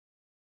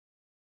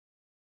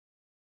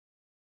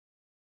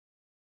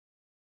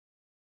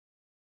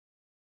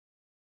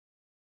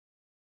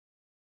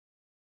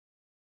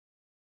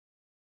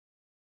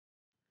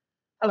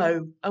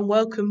Hello and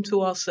welcome to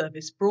our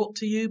service brought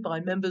to you by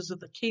members of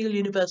the Keele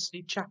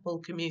University Chapel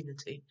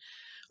community.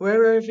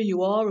 Wherever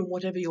you are and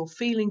whatever you're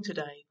feeling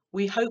today,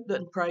 we hope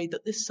and pray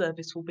that this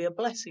service will be a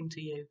blessing to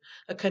you,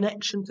 a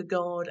connection to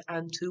God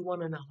and to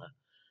one another.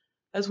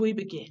 As we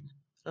begin,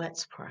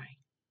 let's pray.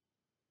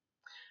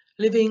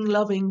 Living,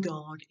 loving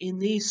God, in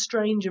these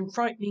strange and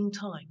frightening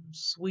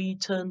times, we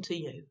turn to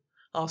you,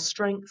 our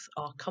strength,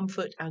 our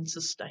comfort and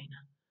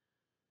sustainer.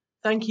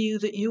 Thank you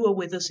that you are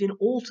with us in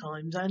all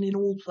times and in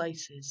all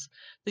places,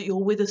 that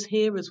you're with us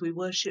here as we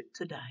worship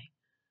today.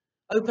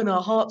 Open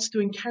our hearts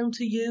to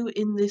encounter you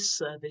in this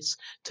service,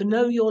 to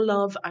know your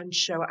love and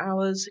show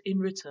ours in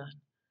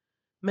return.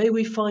 May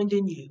we find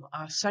in you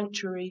our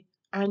sanctuary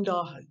and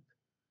our hope.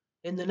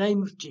 In the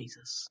name of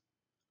Jesus,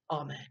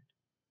 Amen.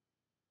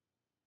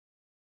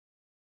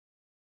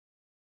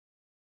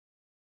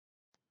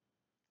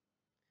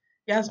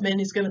 Yasmin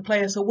is going to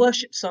play us a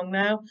worship song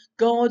now.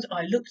 God,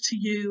 I look to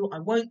you, I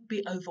won't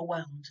be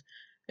overwhelmed.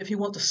 If you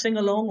want to sing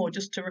along or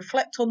just to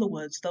reflect on the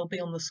words, they'll be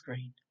on the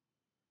screen.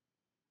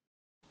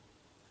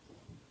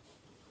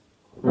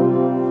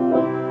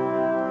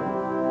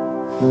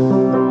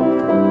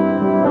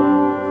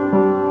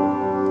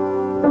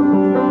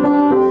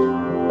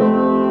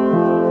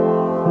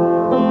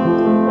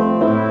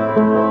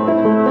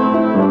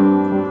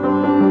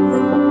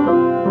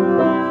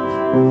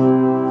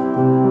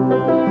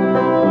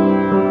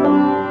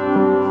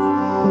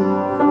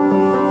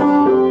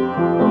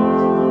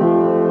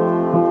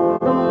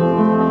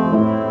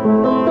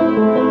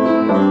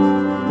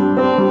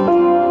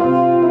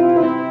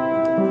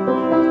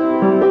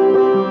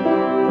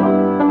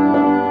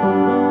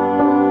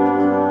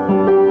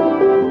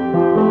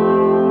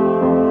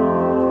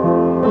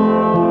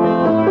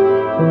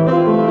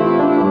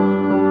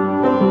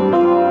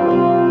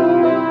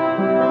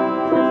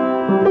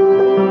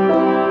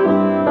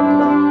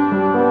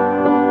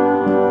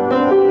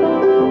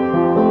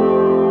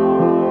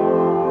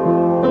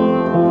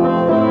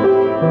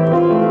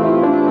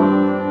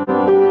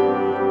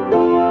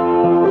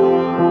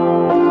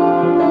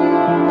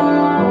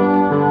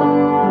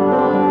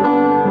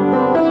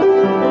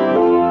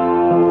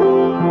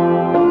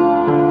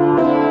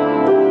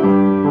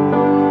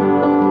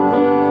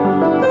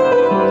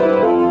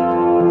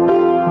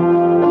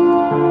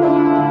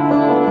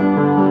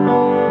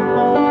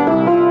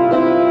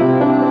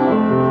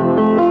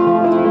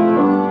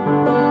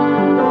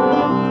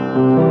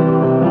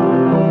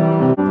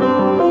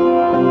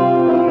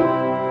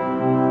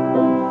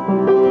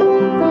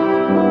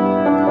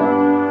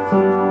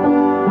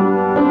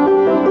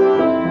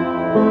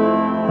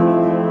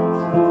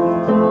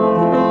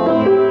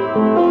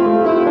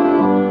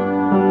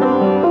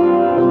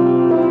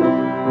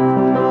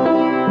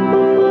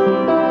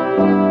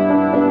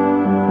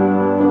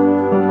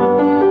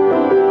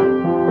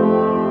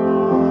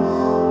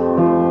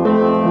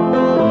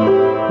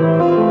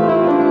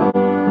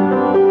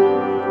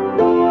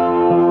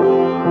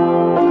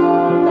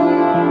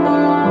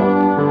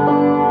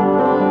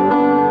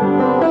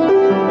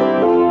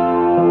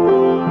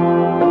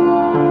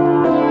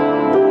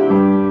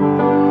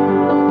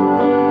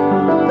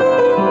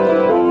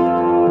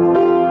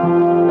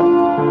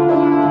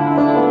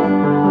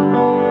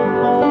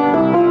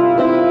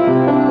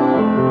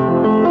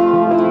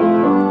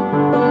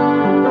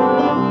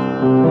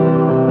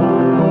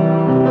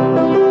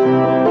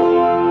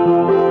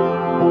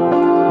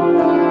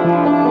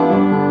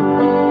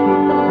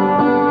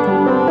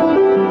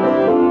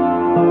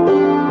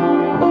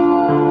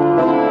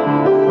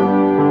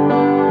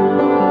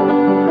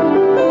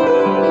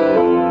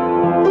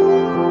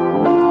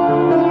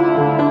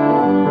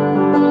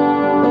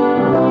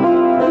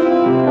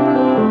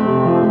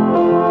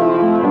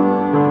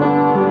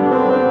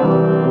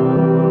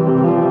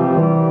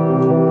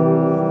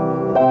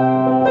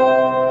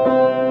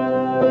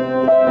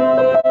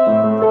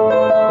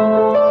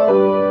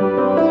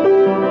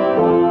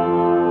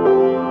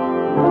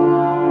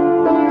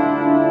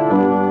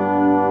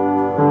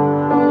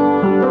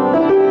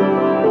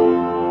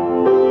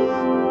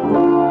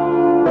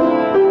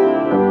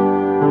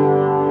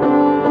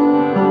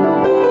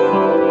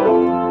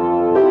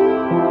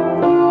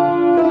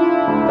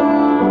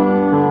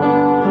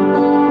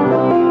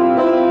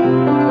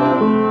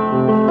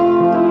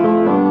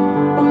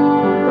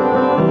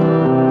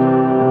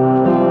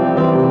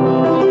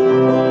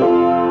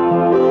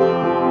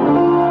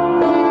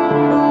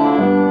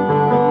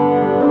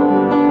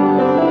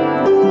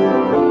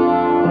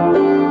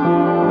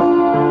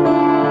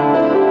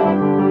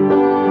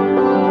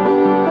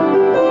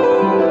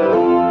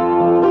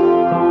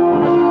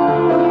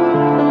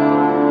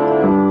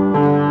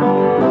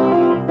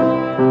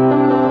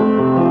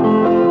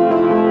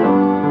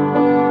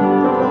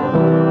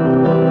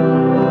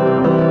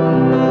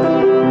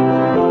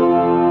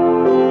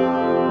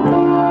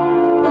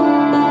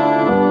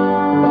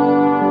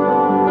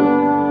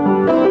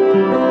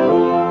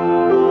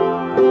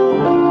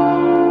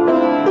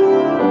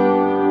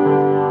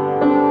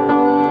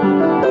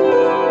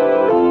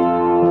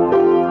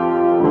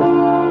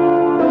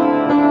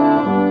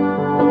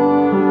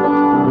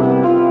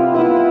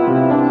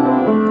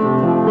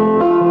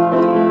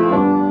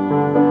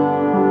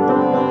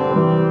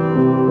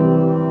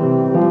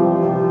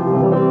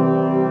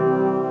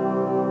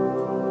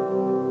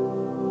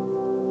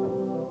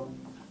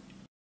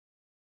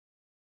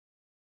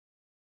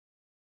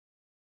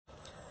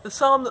 The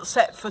psalm that's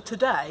set for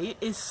today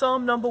is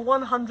Psalm number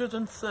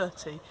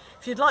 130.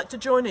 If you'd like to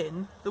join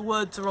in, the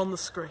words are on the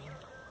screen.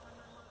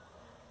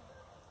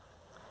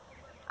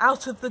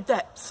 Out of the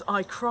depths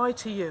I cry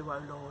to you,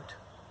 O Lord.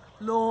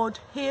 Lord,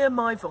 hear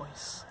my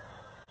voice.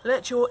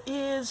 Let your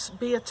ears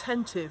be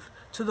attentive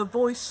to the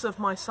voice of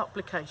my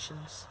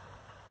supplications.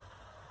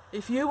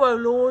 If you, O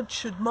Lord,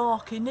 should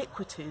mark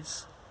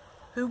iniquities,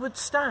 who would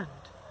stand?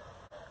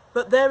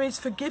 But there is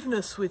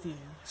forgiveness with you,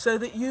 so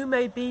that you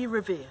may be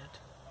revered.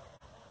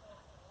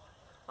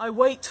 I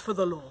wait for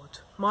the Lord,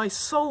 my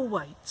soul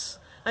waits,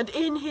 and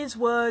in his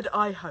word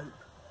I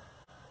hope.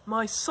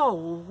 My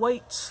soul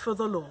waits for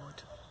the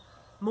Lord,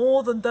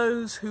 more than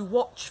those who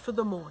watch for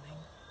the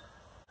morning,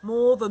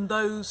 more than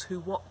those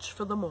who watch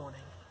for the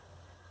morning.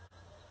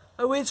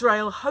 O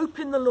Israel, hope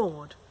in the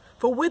Lord,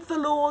 for with the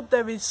Lord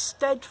there is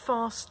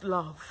steadfast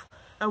love,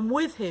 and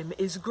with him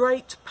is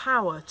great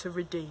power to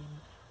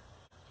redeem.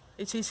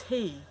 It is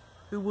he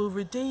who will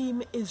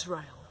redeem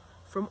Israel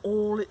from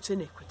all its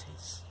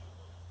iniquities.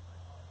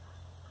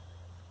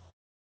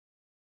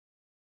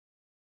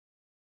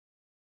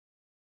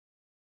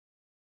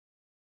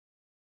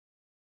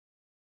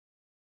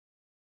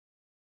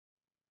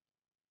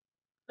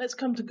 Let's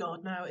come to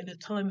God now in a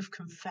time of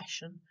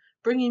confession,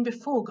 bringing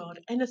before God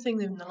anything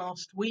in the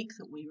last week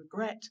that we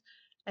regret,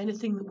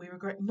 anything that we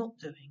regret not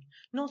doing,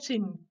 not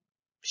in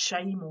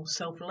shame or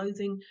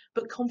self-loathing,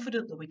 but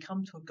confident that we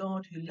come to a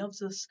God who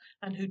loves us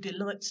and who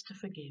delights to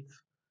forgive.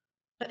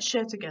 Let's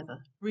share together,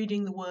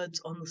 reading the words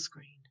on the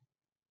screen.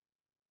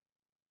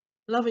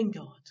 Loving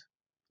God,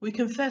 we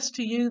confess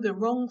to you the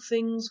wrong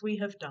things we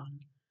have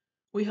done.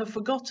 We have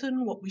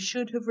forgotten what we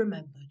should have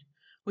remembered.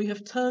 We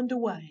have turned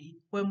away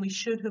when we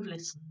should have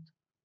listened.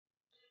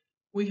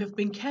 We have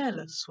been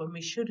careless when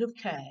we should have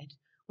cared.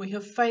 We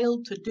have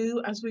failed to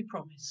do as we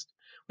promised.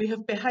 We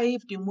have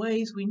behaved in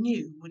ways we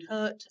knew would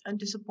hurt and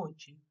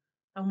disappoint you,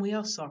 and we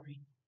are sorry.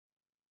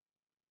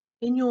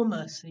 In your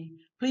mercy,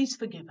 please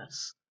forgive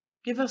us.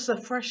 Give us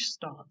a fresh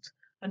start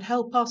and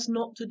help us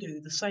not to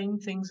do the same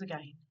things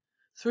again.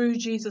 Through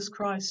Jesus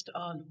Christ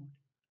our Lord.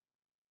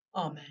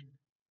 Amen.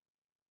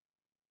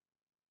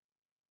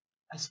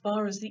 As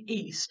far as the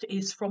east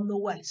is from the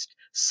west,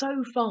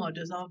 so far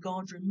does our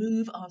God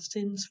remove our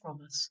sins from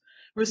us.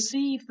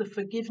 Receive the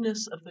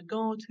forgiveness of the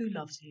God who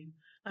loves you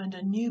and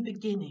a new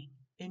beginning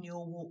in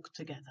your walk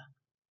together.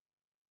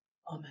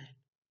 Amen.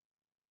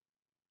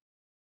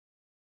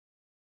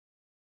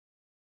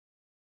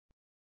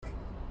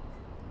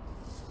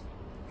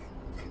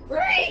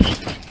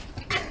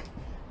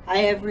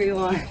 Hi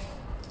everyone.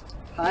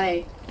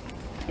 Hi,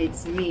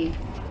 it's me.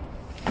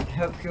 I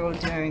hope you're all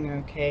doing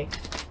okay.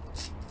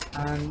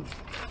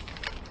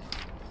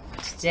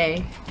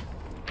 Today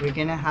we're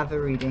gonna have a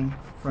reading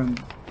from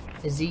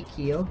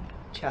Ezekiel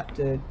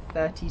chapter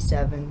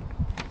 37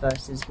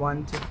 verses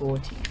 1 to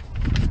 14,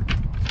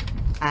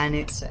 and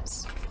it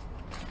says,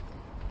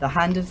 "The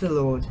hand of the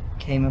Lord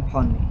came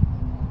upon me,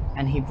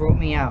 and he brought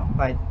me out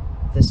by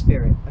the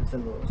Spirit of the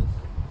Lord,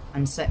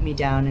 and set me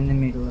down in the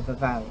middle of a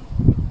valley.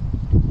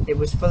 It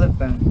was full of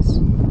bones.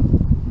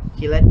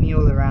 He led me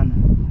all around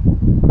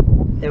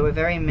them. There were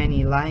very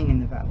many lying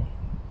in the valley,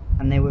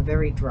 and they were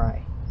very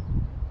dry.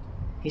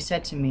 He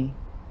said to me,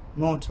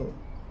 'Mortal,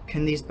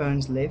 can these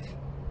bones live?'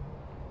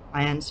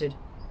 I answered,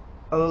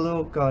 'O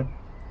Lord God,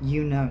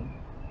 you know.'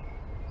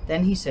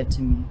 Then he said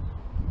to me,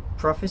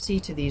 'Prophesy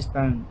to these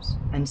bones,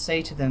 and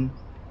say to them,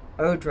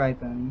 O dry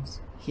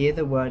bones, hear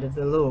the word of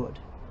the Lord.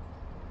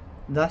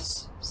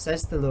 Thus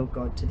says the Lord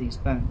God to these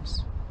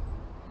bones,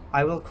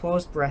 I will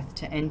cause breath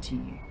to enter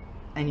you,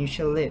 and you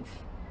shall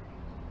live.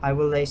 I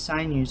will lay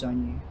sinews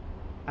on you,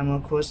 and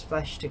will cause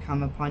flesh to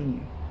come upon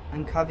you,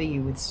 and cover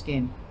you with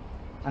skin,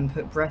 and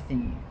put breath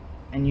in you,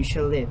 and you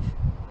shall live,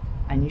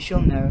 and you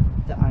shall know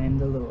that I am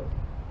the Lord.'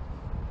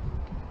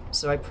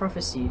 So I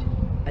prophesied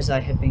as I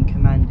had been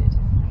commanded.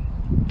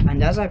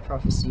 And as I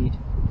prophesied,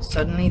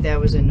 suddenly there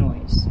was a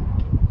noise,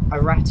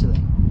 a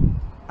rattling,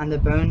 and the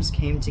bones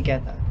came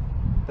together,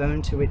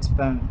 bone to its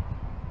bone.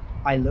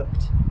 I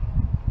looked,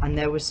 and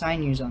there were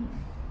sinews on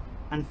them,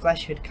 and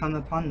flesh had come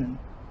upon them,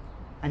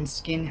 and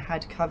skin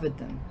had covered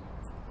them,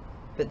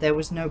 but there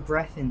was no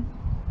breath in them.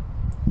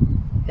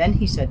 Then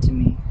he said to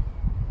me,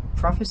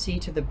 Prophesy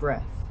to the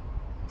breath,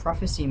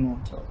 prophesy,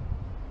 mortal,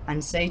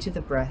 and say to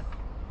the breath,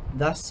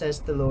 Thus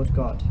says the Lord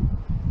God,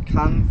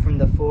 Come from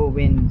the four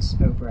winds,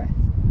 O breath,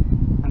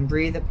 and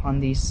breathe upon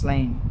these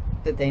slain,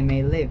 that they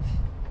may live.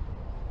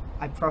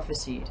 I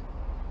prophesied,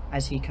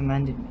 as he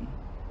commanded me,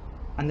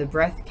 and the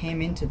breath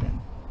came into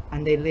them,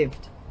 and they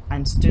lived,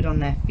 and stood on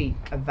their feet,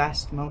 a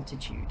vast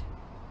multitude.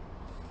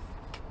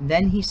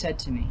 Then he said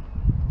to me,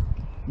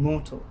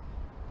 Mortal,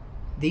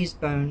 these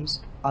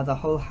bones are the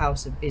whole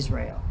house of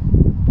Israel.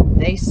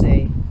 They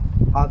say,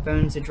 Our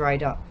bones are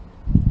dried up,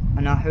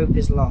 and our hope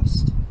is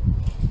lost.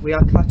 We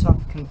are cut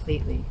off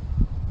completely.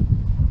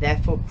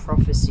 Therefore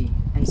prophesy,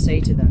 and say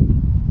to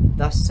them,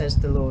 Thus says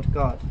the Lord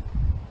God,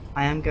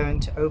 I am going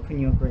to open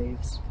your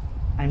graves,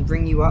 and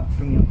bring you up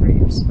from your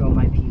graves, O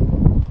my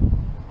people,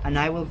 and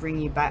I will bring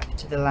you back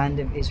to the land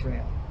of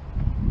Israel,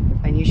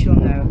 and you shall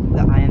know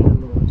that I am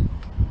the Lord,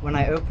 when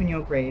I open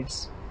your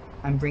graves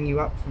and bring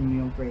you up from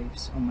your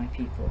graves, O my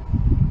people.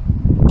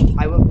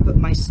 I will put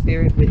my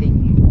spirit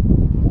within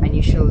you, and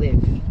you shall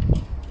live,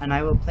 and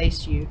I will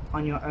place you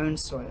on your own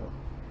soil.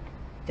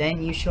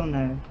 Then you shall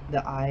know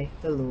that I,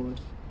 the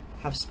Lord,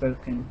 have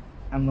spoken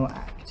and will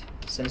act,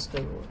 says the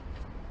Lord.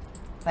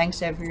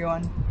 Thanks,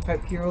 everyone.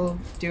 Hope you're all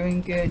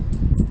doing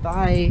good.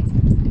 Bye.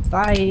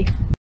 Bye.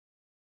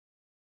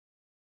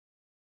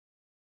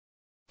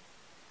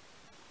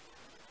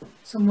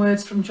 Some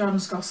words from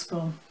John's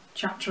Gospel,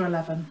 chapter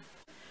 11.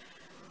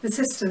 The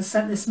sisters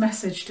sent this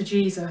message to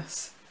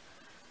Jesus.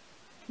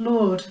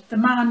 Lord, the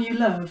man you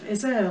love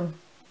is ill.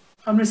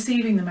 On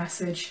receiving the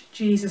message,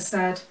 Jesus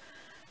said,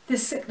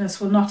 this sickness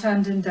will not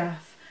end in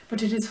death,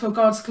 but it is for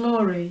God's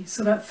glory,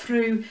 so that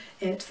through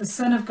it the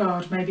Son of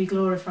God may be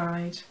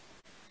glorified.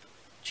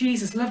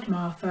 Jesus loved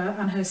Martha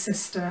and her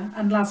sister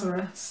and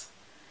Lazarus.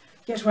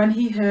 Yet when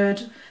he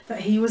heard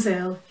that he was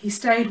ill, he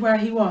stayed where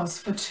he was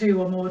for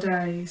 2 or more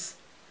days,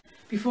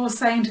 before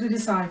saying to the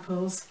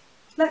disciples,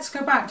 let's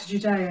go back to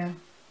Judea.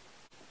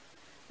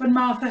 When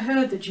Martha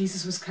heard that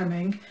Jesus was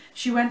coming,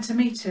 she went to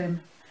meet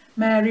him.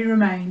 Mary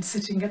remained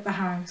sitting at the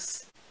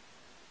house.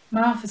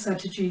 Martha said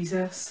to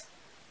Jesus,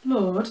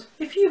 Lord,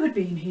 if you had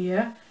been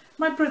here,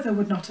 my brother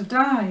would not have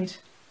died.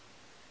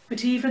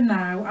 But even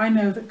now I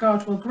know that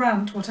God will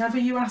grant whatever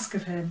you ask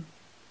of him.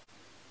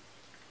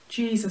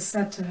 Jesus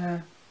said to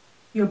her,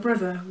 your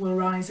brother will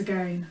rise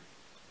again.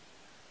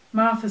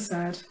 Martha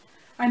said,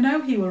 I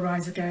know he will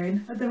rise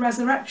again at the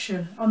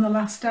resurrection on the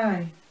last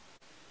day.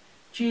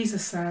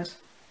 Jesus said,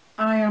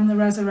 I am the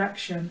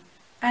resurrection.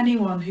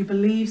 Anyone who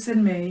believes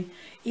in me,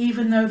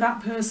 even though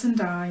that person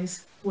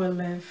dies, will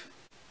live.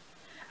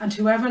 And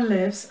whoever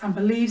lives and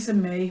believes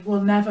in me will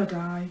never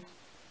die.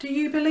 Do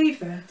you believe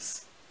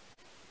this?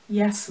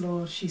 Yes,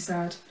 Lord, she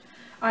said.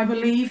 I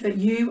believe that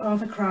you are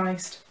the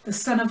Christ, the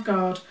Son of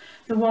God,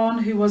 the one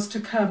who was to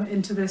come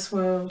into this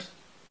world.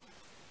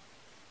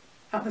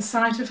 At the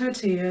sight of her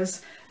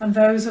tears and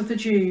those of the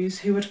Jews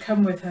who had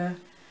come with her,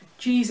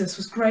 Jesus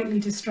was greatly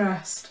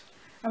distressed,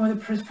 and with a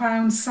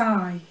profound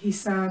sigh he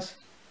said,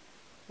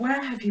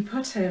 where have you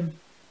put him?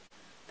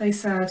 They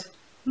said,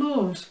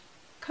 Lord,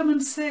 come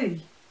and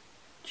see.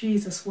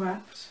 Jesus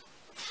wept.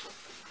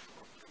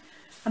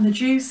 And the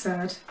Jews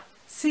said,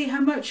 see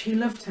how much he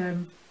loved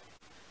him.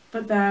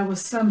 But there were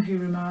some who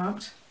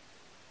remarked,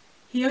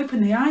 he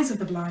opened the eyes of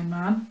the blind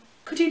man.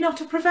 Could he not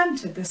have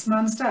prevented this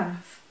man's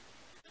death?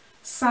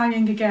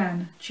 Sighing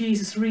again,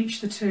 Jesus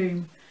reached the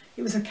tomb.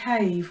 It was a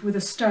cave with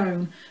a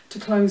stone to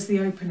close the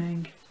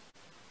opening.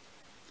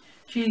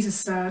 Jesus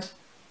said,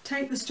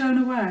 take the stone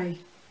away.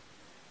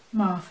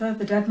 Martha,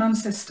 the dead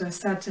man's sister,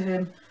 said to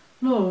him,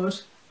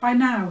 Lord, by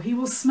now he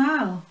will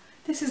smell.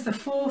 This is the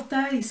 4th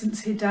day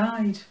since he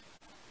died.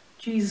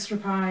 Jesus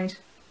replied,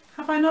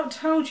 have I not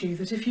told you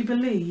that if you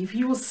believe,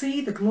 you will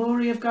see the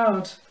glory of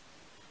God?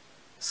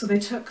 So they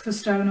took the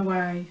stone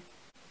away.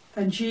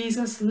 Then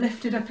Jesus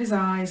lifted up his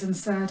eyes and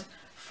said,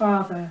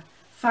 Father,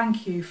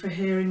 thank you for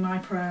hearing my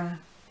prayer.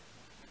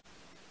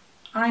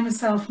 I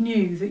myself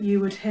knew that you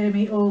would hear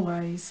me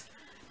always,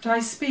 but I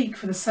speak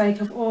for the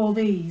sake of all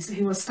these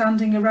who are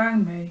standing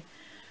around me,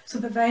 so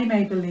that they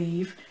may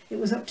believe it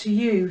was up to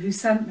you who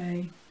sent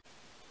me.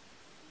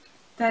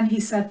 Then he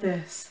said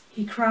this.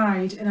 He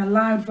cried in a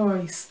loud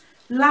voice,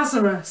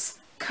 Lazarus,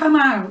 come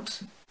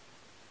out!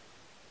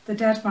 The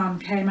dead man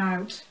came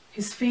out,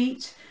 his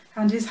feet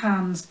and his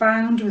hands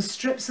bound with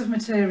strips of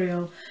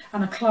material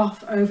and a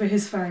cloth over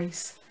his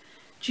face.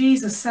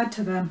 Jesus said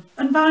to them,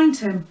 unbind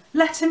him,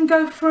 let him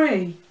go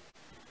free.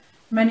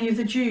 Many of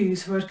the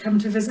Jews who had come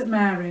to visit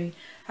Mary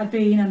had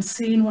been and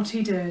seen what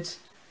he did,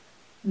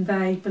 and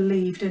they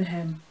believed in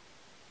him.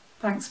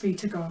 Thanks be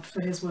to God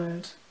for his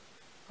word.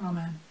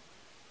 Amen.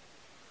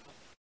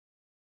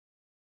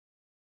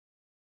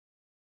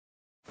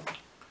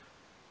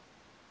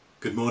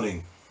 Good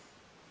morning.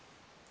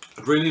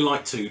 I'd really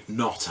like to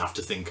not have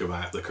to think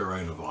about the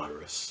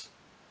coronavirus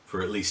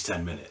for at least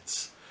 10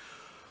 minutes.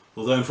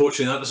 Although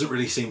unfortunately that doesn't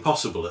really seem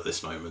possible at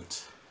this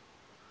moment.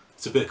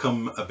 It's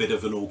become a bit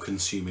of an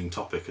all-consuming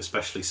topic,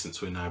 especially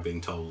since we're now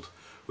being told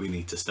we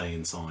need to stay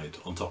inside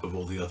on top of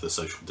all the other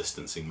social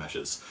distancing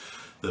measures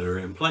that are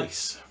in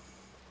place.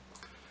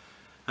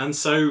 And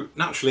so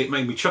naturally it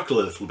made me chuckle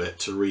a little bit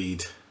to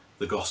read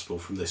the Gospel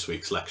from this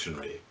week's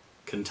lectionary. It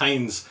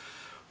contains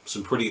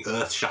some pretty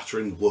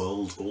earth-shattering,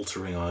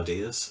 world-altering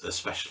ideas,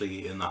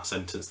 especially in that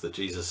sentence that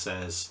Jesus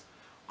says,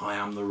 I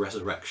am the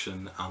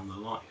resurrection and the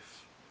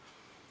life.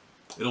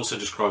 It also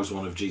describes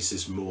one of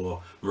Jesus'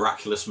 more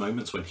miraculous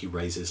moments when he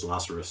raises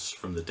Lazarus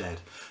from the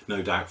dead,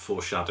 no doubt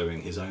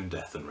foreshadowing his own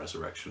death and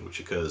resurrection, which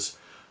occurs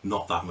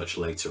not that much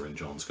later in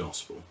John's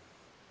Gospel.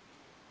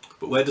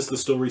 But where does the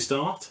story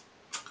start?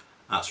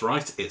 That's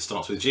right, it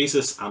starts with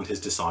Jesus and his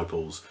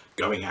disciples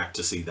going out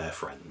to see their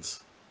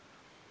friends.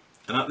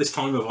 And at this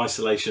time of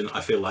isolation,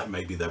 I feel like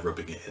maybe they're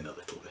rubbing it in a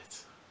little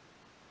bit.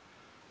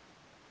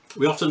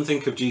 We often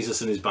think of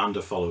Jesus and his band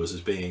of followers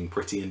as being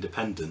pretty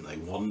independent. They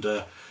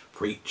wander,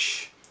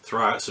 preach,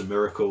 throw out some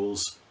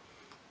miracles.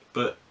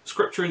 But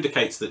Scripture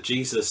indicates that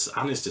Jesus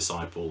and his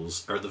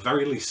disciples are at the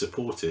very least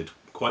supported,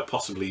 quite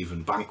possibly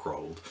even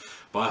bankrolled,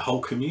 by a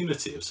whole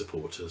community of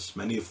supporters,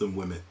 many of them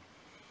women.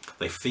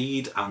 They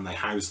feed and they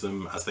house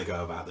them as they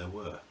go about their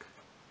work.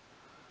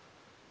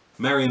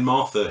 Mary and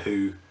Martha,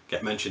 who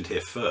get mentioned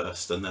here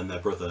first, and then their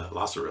brother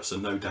Lazarus, are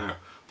no doubt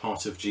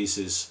part of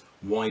Jesus'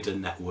 wider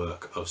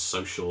network of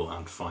social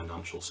and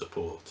financial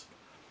support.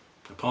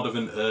 A part of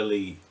an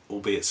early,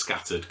 albeit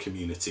scattered,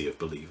 community of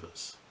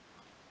believers.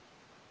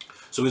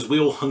 So as we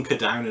all hunker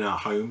down in our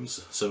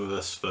homes, some of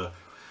us for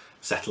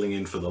settling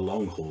in for the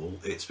long haul,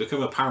 it's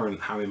become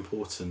apparent how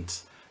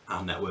important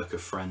our network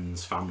of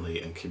friends,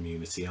 family and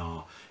community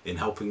are in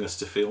helping us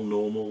to feel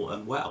normal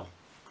and well.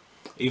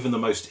 Even the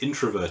most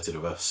introverted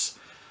of us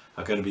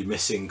are going to be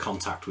missing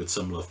contact with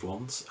some loved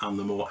ones, and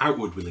the more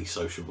outwardly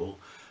sociable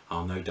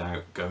are no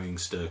doubt going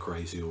stir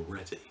crazy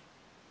already.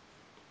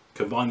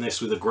 Combine this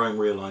with a growing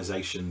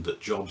realisation that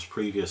jobs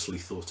previously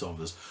thought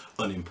of as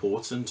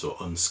unimportant or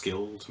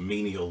unskilled,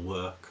 menial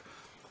work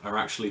are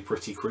actually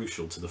pretty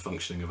crucial to the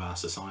functioning of our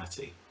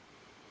society.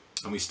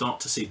 And we start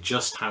to see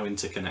just how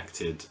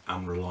interconnected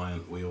and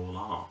reliant we all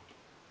are.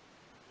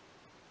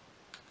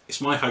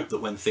 It's my hope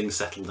that when things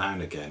settle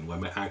down again,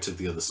 when we're out of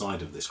the other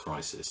side of this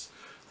crisis,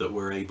 that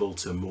we're able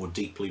to more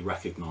deeply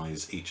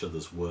recognise each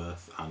other's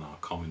worth and our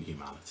common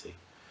humanity.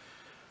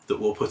 That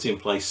we'll put in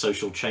place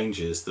social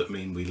changes that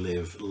mean we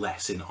live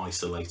less in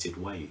isolated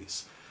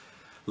ways,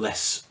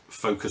 less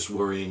focused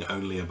worrying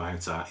only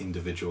about our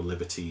individual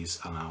liberties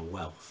and our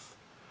wealth,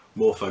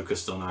 more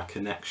focused on our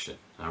connection,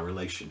 our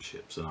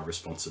relationships and our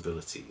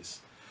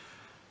responsibilities,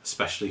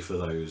 especially for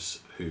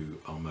those who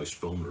are most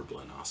vulnerable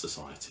in our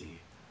society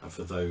and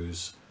for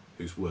those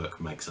whose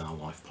work makes our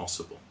life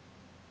possible.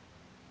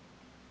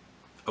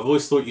 I've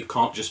always thought you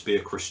can't just be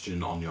a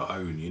Christian on your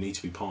own, you need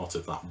to be part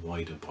of that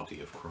wider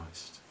body of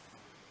Christ.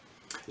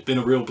 It's been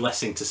a real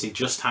blessing to see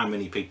just how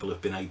many people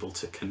have been able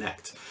to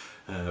connect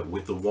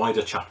with the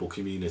wider chapel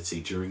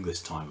community during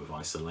this time of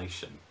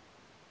isolation.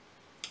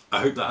 I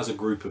hope that as a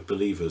group of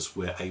believers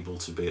we're able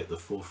to be at the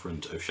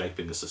forefront of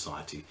shaping a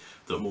society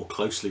that more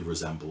closely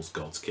resembles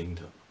God's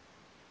kingdom.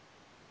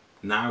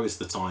 Now is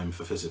the time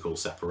for physical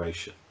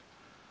separation,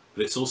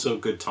 but it's also a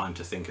good time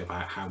to think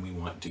about how we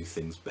might do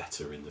things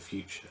better in the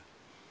future,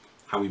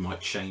 how we might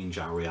change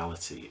our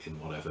reality in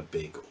whatever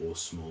big or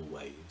small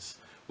ways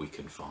we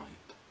can find.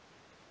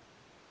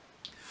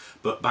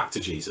 But back to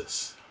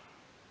Jesus.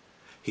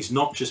 He's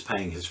not just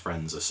paying his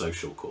friends a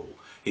social call,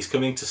 he's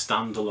coming to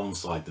stand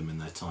alongside them in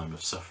their time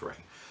of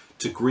suffering,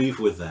 to grieve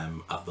with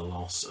them at the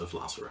loss of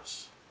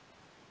Lazarus.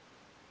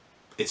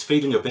 It's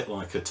feeling a bit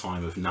like a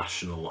time of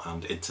national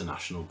and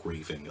international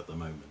grieving at the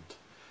moment,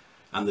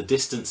 and the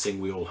distancing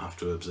we all have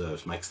to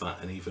observe makes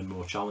that an even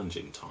more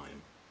challenging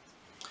time.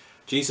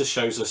 Jesus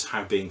shows us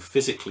how being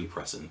physically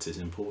present is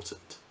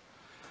important,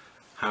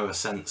 how a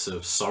sense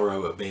of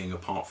sorrow at being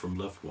apart from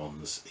loved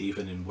ones,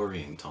 even in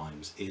worrying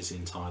times, is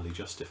entirely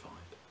justified.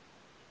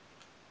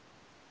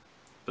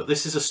 But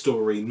this is a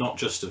story not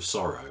just of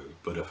sorrow,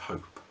 but of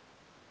hope.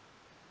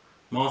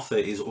 Martha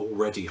is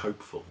already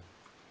hopeful.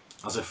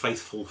 As a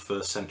faithful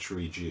first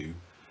century Jew,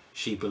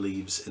 she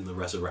believes in the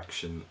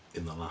resurrection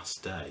in the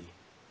last day.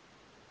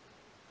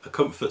 A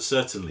comfort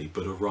certainly,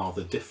 but a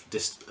rather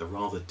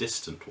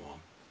distant one.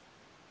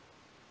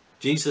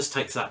 Jesus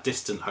takes that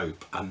distant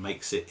hope and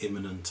makes it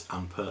imminent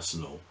and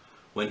personal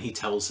when he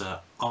tells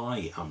her,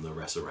 I am the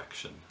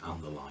resurrection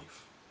and the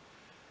life.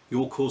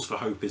 Your cause for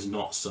hope is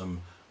not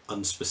some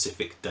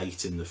unspecific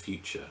date in the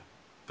future,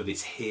 but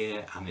it's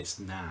here and it's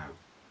now,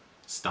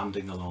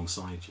 standing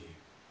alongside you.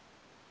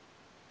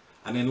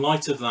 And in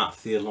light of that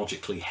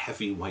theologically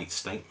heavyweight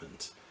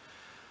statement,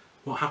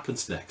 what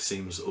happens next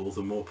seems all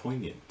the more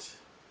poignant.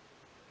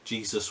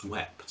 Jesus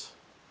wept.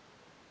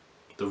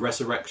 The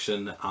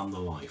resurrection and the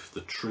life,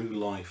 the true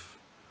life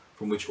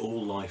from which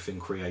all life in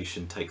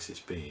creation takes its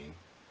being,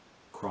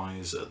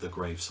 cries at the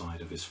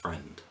graveside of his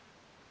friend.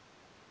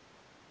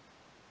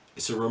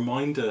 It's a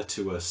reminder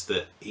to us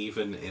that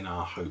even in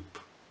our hope,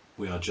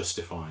 we are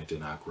justified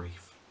in our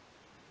grief.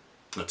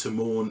 That to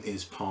mourn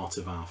is part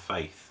of our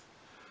faith,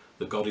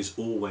 that God is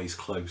always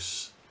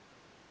close,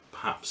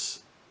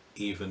 perhaps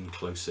even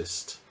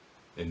closest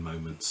in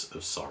moments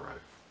of sorrow.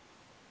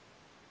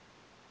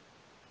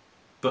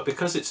 But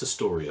because it's a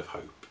story of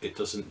hope, it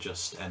doesn't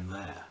just end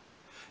there.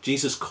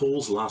 Jesus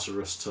calls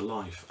Lazarus to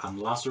life, and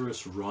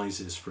Lazarus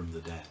rises from the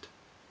dead.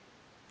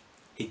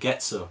 He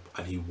gets up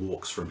and he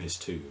walks from his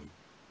tomb.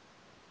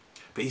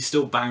 But he's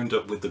still bound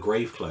up with the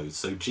grave clothes,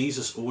 so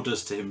Jesus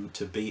orders him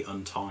to be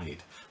untied.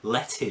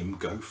 Let him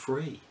go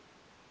free.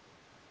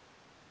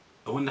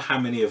 I wonder how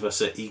many of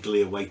us are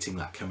eagerly awaiting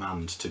that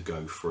command to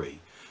go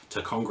free,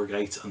 to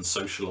congregate and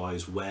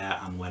socialise where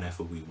and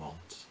whenever we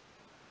want.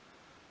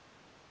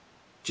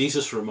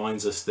 Jesus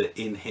reminds us that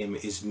in him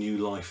is new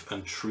life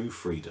and true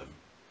freedom,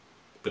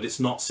 but it's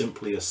not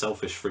simply a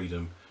selfish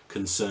freedom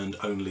concerned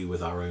only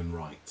with our own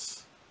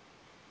rights.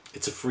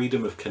 It's a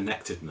freedom of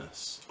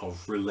connectedness,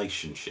 of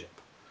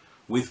relationship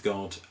with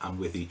God and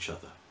with each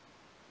other.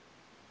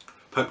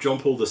 Pope John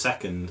Paul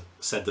II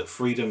said that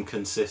freedom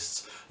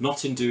consists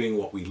not in doing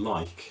what we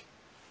like,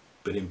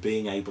 but in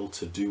being able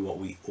to do what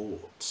we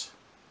ought.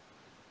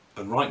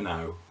 And right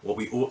now, what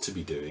we ought to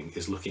be doing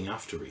is looking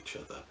after each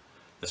other,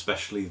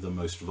 especially the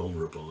most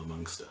vulnerable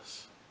amongst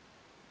us.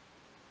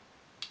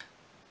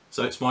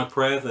 So it's my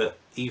prayer that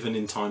even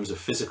in times of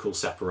physical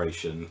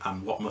separation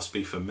and what must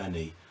be for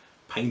many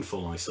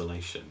painful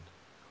isolation,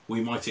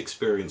 we might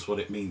experience what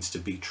it means to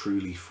be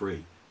truly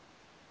free,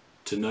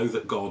 to know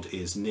that God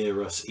is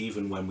near us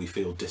even when we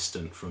feel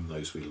distant from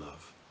those we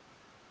love.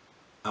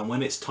 And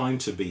when it's time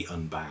to be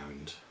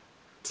unbound,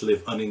 to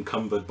live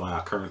unencumbered by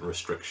our current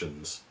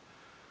restrictions,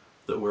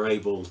 that we're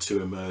able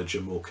to emerge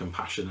a more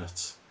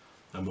compassionate,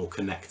 a more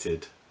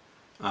connected,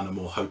 and a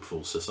more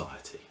hopeful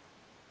society.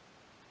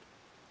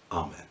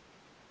 Amen.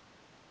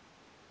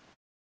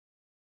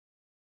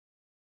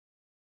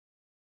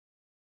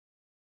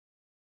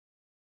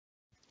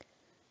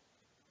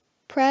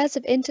 Prayers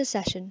of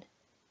intercession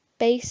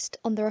based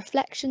on the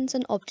reflections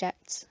and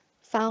objects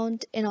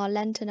found in our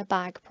Lent in a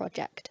Bag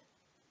project.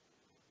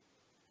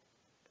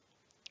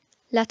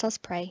 Let us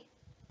pray.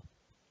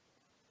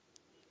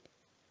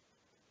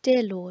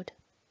 Dear Lord,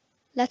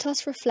 let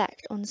us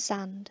reflect on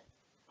sand.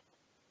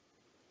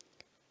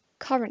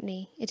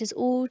 Currently, it is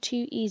all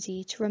too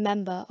easy to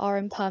remember our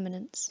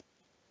impermanence.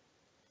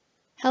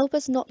 Help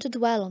us not to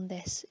dwell on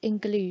this in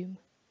gloom,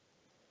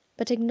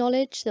 but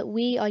acknowledge that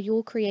we are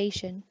your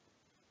creation.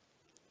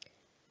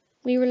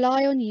 We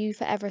rely on you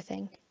for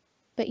everything,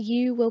 but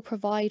you will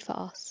provide for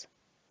us.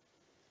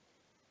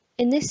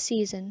 In this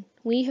season,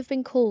 we have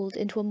been called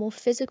into a more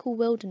physical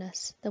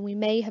wilderness than we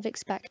may have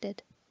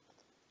expected.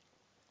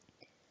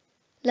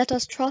 Let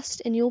us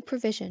trust in your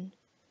provision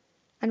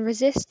and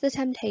resist the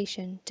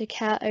temptation to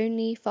care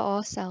only for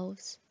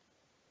ourselves.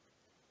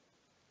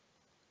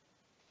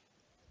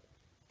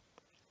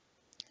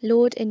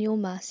 Lord, in your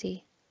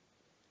mercy,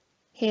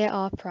 hear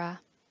our prayer.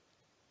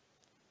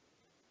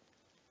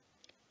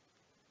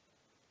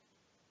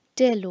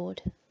 Dear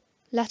Lord,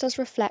 let us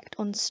reflect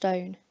on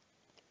stone.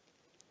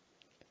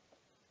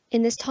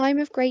 In this time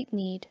of great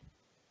need,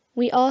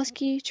 we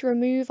ask you to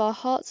remove our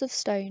hearts of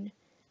stone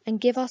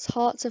and give us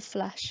hearts of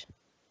flesh.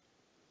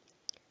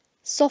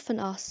 Soften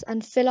us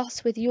and fill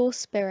us with your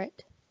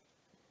Spirit.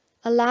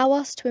 Allow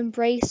us to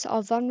embrace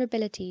our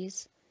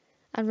vulnerabilities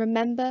and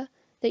remember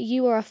that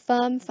you are a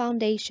firm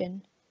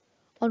foundation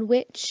on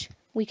which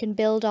we can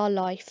build our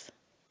life.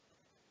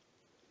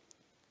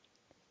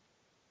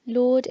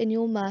 Lord, in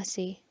your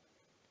mercy,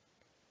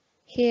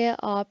 hear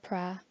our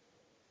prayer.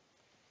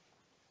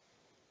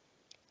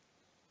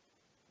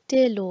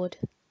 Dear Lord,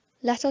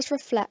 let us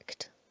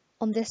reflect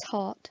on this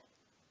heart.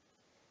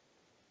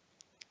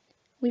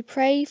 We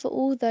pray for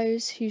all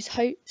those whose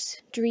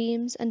hopes,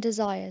 dreams and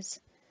desires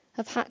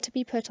have had to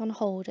be put on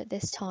hold at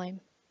this time.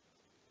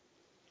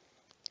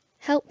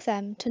 Help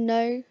them to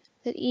know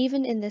that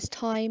even in this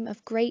time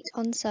of great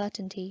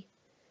uncertainty,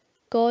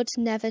 God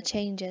never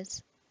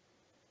changes,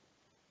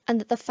 and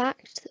that the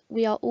fact that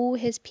we are all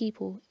his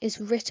people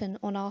is written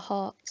on our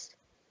hearts,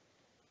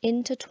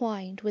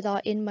 intertwined with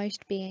our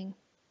inmost being.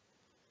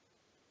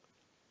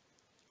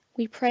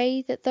 We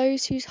pray that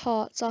those whose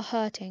hearts are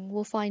hurting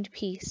will find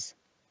peace,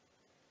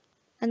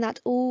 and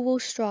that all will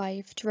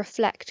strive to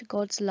reflect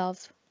God's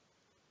love.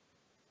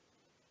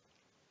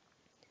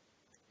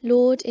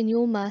 Lord, in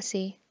your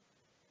mercy,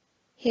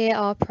 hear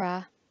our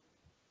prayer.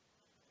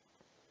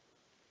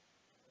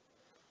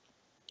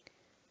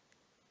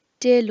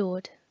 Dear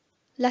Lord,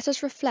 let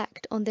us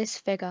reflect on this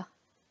figure.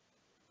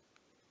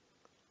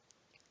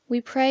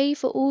 We pray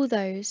for all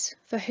those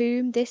for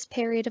whom this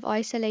period of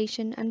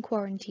isolation and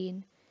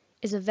quarantine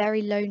is a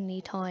very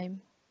lonely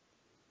time.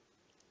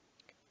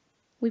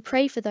 We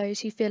pray for those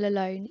who feel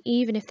alone,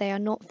 even if they are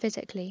not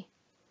physically,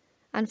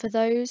 and for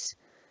those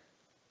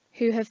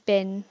who have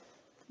been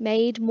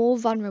made more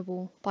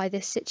vulnerable by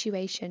this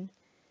situation,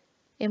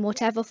 in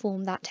whatever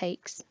form that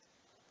takes.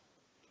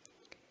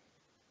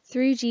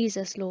 Through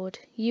Jesus, Lord,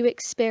 you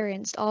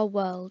experienced our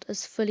world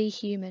as fully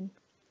human.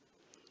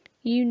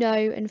 You know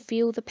and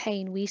feel the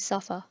pain we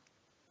suffer.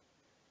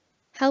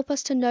 Help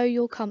us to know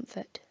your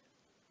comfort.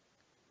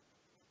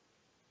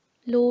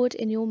 Lord,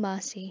 in your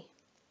mercy,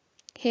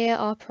 hear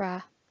our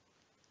prayer.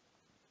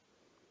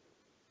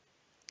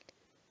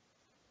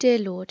 Dear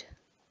Lord,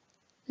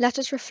 let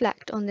us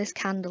reflect on this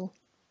candle.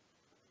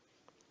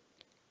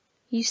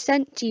 You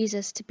sent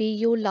Jesus to be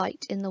your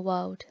light in the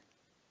world.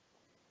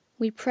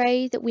 We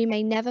pray that we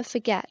may never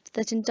forget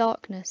that in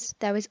darkness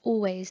there is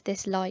always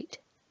this light.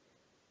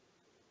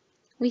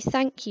 We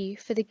thank you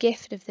for the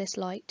gift of this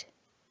light.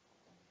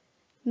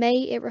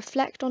 May it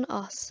reflect on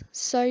us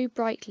so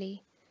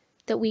brightly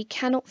that we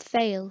cannot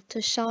fail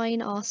to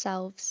shine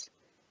ourselves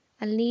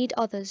and lead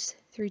others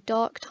through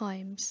dark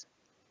times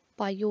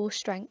by your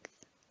strength.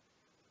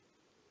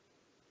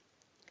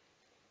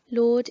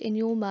 Lord, in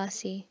your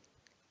mercy,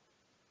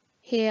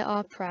 hear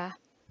our prayer.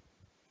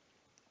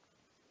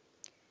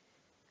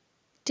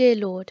 Dear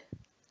Lord,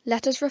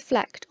 let us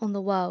reflect on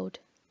the world.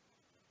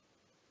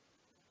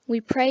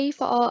 We pray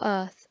for our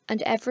earth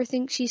and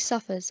everything she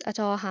suffers at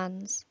our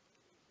hands.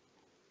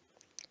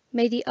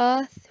 May the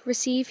earth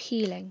receive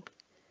healing,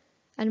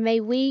 and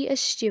may we as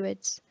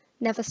stewards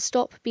never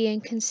stop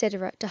being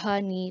considerate to her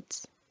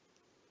needs.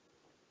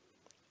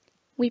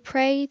 We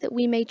pray that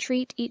we may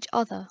treat each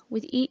other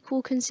with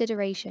equal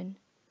consideration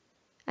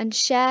and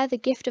share the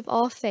gift of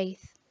our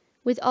faith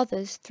with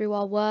others through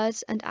our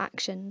words and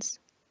actions.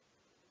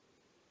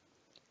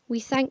 We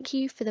thank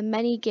you for the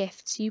many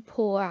gifts you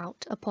pour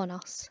out upon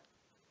us.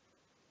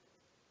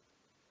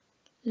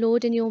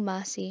 Lord, in your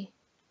mercy,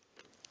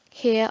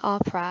 hear our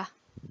prayer.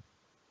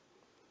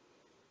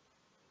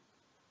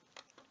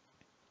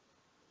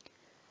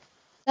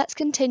 Let's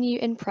continue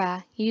in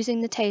prayer using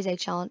the Taizé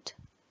chant,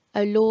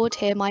 O Lord,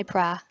 hear my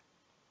prayer.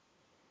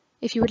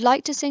 If you would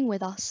like to sing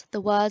with us,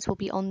 the words will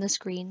be on the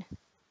screen.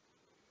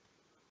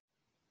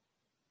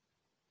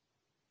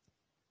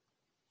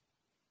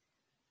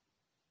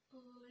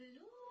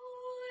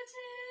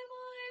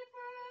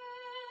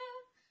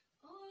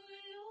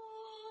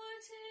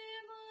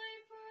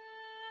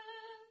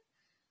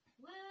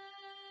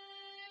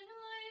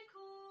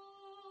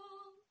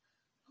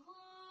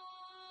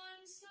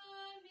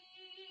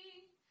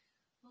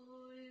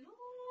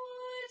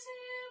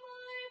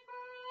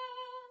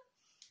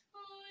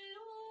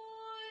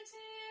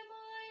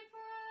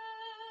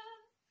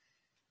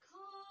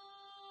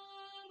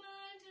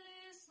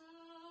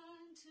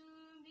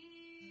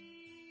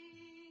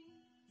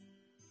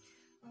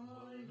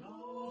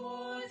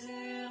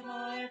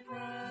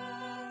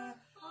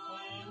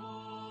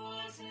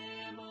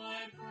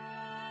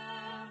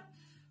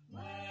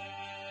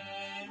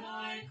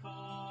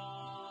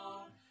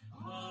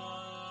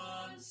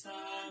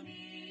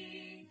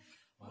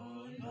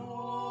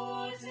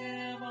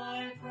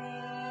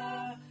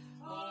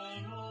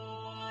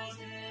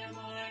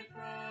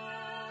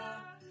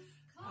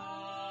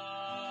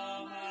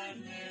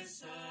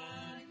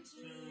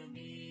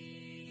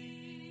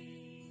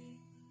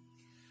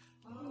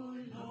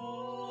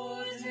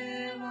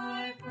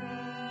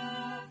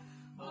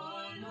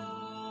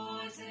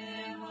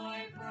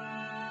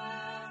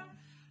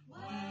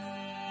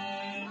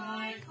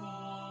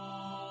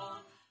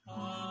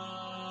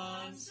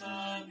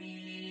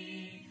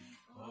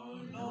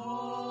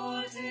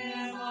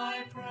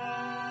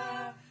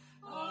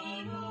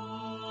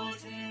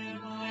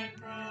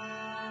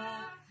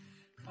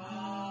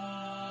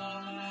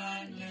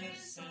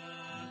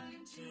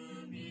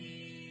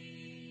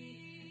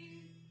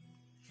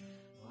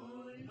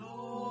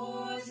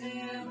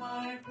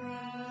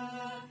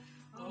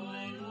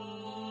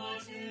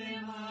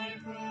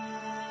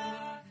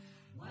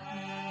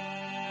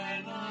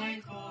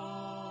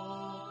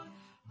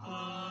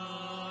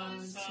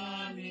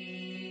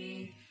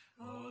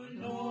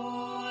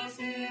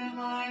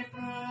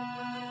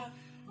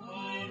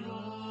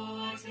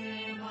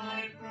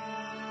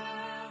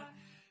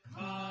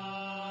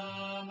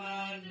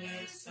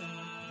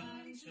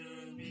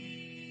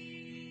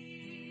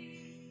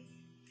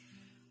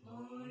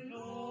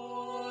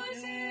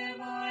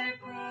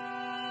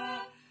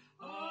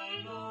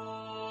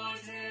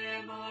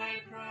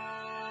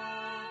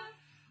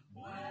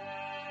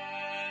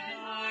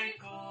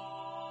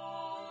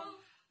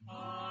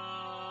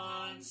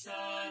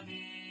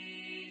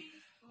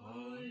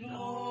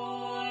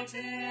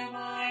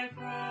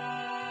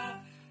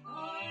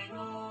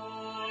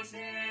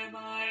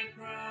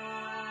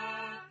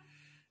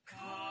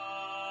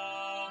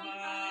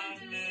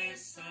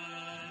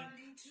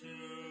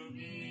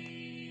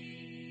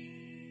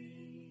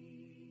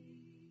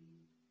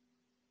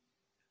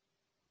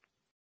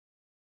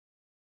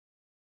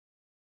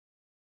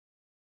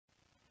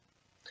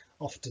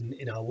 Often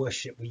in our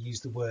worship we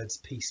use the words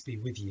peace be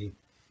with you.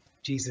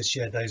 Jesus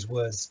shared those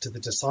words to the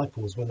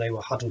disciples when they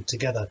were huddled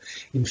together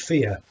in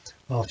fear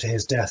after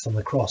his death on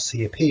the cross.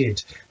 He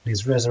appeared in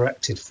his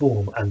resurrected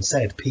form and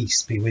said,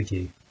 peace be with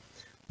you.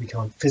 We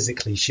can't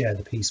physically share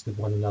the peace with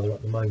one another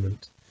at the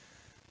moment,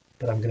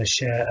 but I'm going to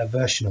share a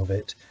version of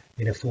it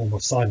in a form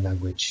of sign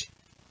language.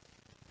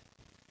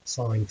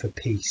 Sign for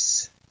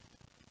peace.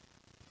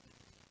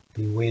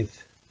 Be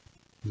with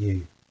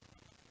you.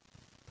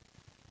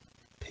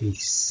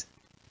 Peace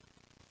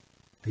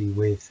be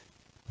with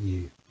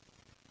you.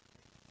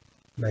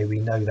 May we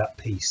know that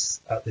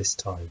peace at this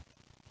time.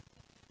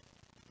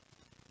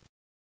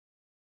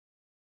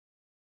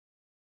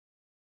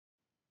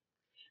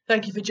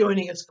 Thank you for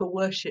joining us for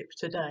worship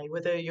today,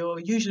 whether you're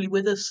usually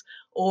with us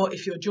or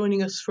if you're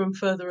joining us from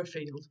further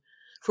afield.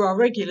 For our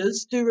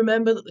regulars, do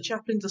remember that the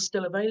chaplains are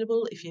still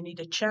available if you need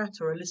a chat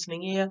or a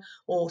listening ear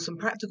or some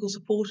practical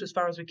support as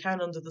far as we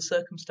can under the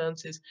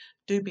circumstances.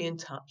 Do be in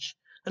touch.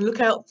 And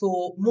look out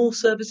for more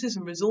services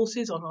and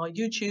resources on our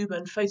YouTube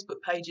and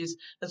Facebook pages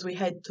as we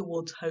head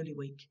towards Holy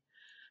Week.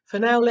 For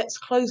now, let's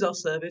close our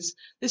service.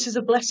 This is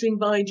a blessing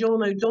by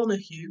John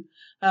O'Donoghue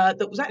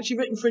that was actually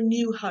written for a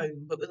new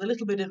home, but with a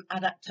little bit of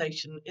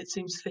adaptation, it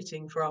seems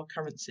fitting for our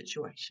current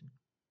situation.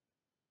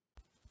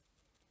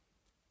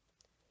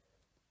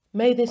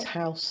 May this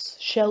house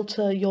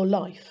shelter your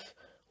life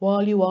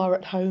while you are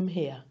at home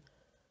here.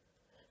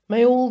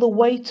 May all the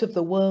weight of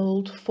the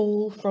world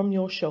fall from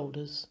your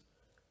shoulders.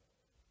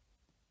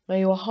 May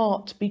your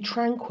heart be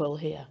tranquil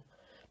here,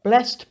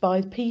 blessed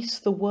by peace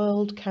the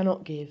world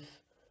cannot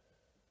give.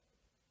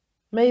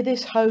 May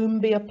this home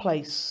be a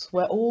place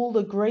where all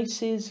the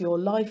graces your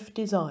life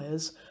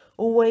desires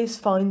always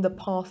find the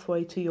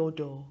pathway to your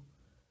door.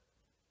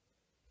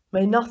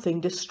 May nothing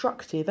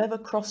destructive ever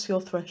cross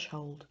your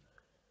threshold.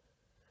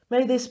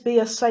 May this be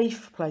a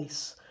safe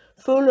place,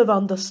 full of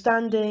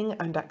understanding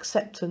and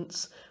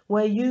acceptance,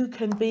 where you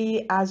can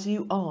be as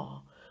you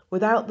are,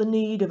 without the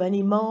need of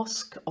any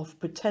mask of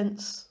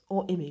pretense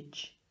or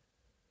image.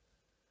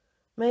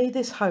 May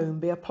this home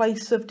be a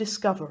place of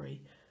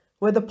discovery,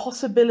 where the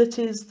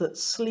possibilities that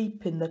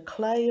sleep in the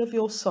clay of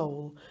your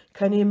soul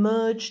can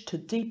emerge to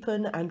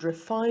deepen and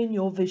refine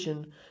your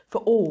vision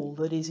for all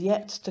that is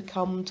yet to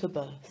come to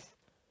birth.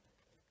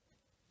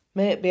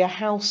 May it be a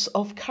house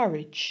of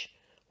courage,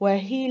 where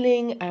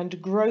healing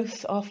and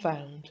growth are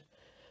found,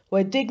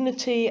 where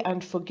dignity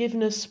and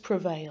forgiveness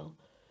prevail,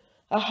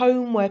 a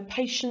home where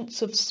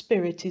patience of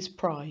spirit is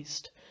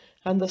prized,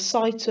 and the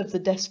sight of the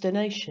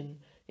destination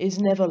is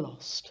never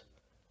lost.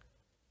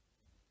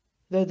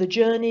 Though the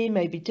journey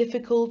may be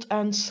difficult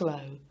and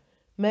slow,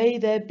 may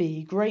there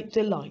be great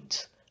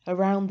delight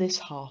around this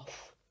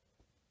hearth.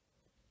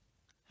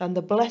 And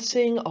the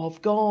blessing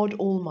of God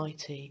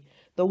Almighty,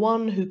 the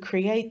one who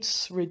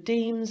creates,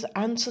 redeems,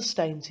 and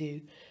sustains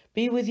you,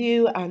 be with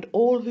you and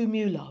all whom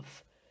you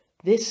love,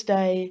 this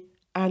day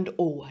and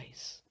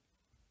always.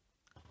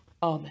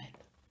 Amen.